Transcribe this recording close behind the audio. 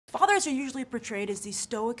Heroes are usually portrayed as these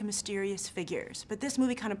stoic, mysterious figures, but this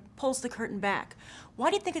movie kind of pulls the curtain back. Why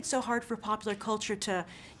do you think it's so hard for popular culture to,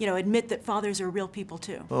 admit that fathers are real people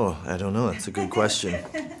too? Oh, I don't know. That's a good question.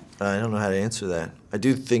 I don't know how to answer that. I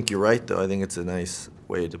do think you're right, though. I think it's a nice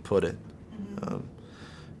way to put it.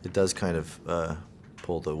 It does kind of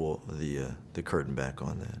pull the curtain back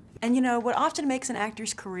on that. And what often makes an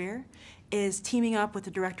actor's career is teaming up with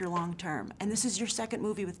a director long term. And this is your second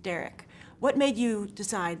movie with Derek. What made you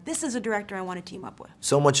decide, this is a director I want to team up with?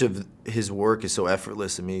 So much of his work is so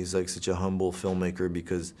effortless. I mean, he's like such a humble filmmaker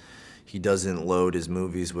because he doesn't load his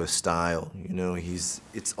movies with style.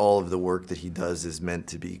 It's all of the work that he does is meant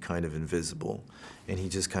to be kind of invisible. And he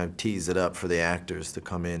just kind of tees it up for the actors to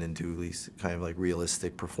come in and do these kind of like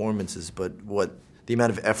realistic performances. But the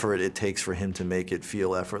amount of effort it takes for him to make it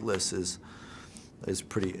feel effortless is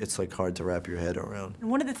it's like hard to wrap your head around.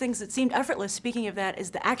 And one of the things that seemed effortless, speaking of that,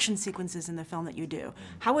 is the action sequences in the film that you do.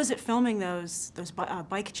 How was it filming those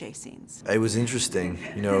bike chase scenes? It was interesting.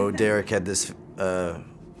 Derek had this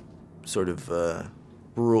sort of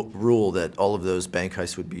rule that all of those bank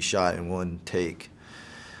heists would be shot in one take.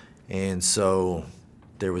 And so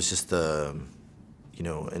there was just an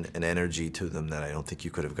energy to them that I don't think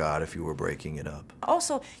you could have got if you were breaking it up.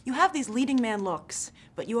 Also, you have these leading man looks,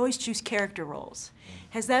 but you always choose character roles.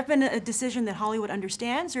 Has that been a decision that Hollywood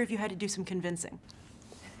understands, or have you had to do some convincing?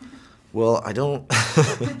 Well, I don't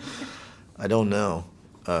I don't know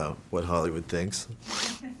what Hollywood thinks.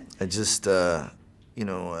 I just, I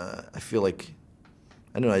feel like,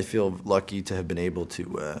 I don't know, I feel lucky to have been able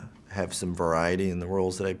to have some variety in the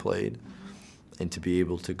roles that I played. And to be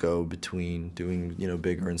able to go between doing,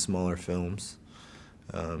 bigger and smaller films.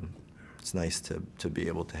 It's nice to be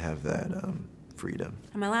able to have that freedom.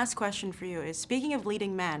 And my last question for you is, speaking of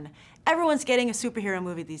leading men, everyone's getting a superhero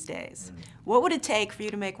movie these days. What would it take for you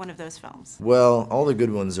to make one of those films? Well, all the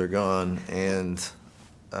good ones are gone, and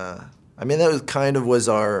I mean, that was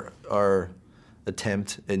our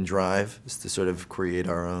attempt and drive, is to sort of create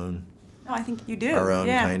our own. Oh, I think you do. Our own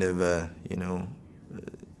yeah. kind of,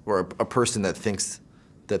 or a person that thinks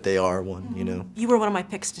that they are one, You were one of my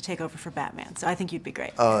picks to take over for Batman, so I think you'd be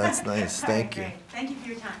great. Oh, that's nice. Thank you. Great. Thank you for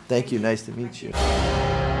your time. Thank you. Nice to meet you.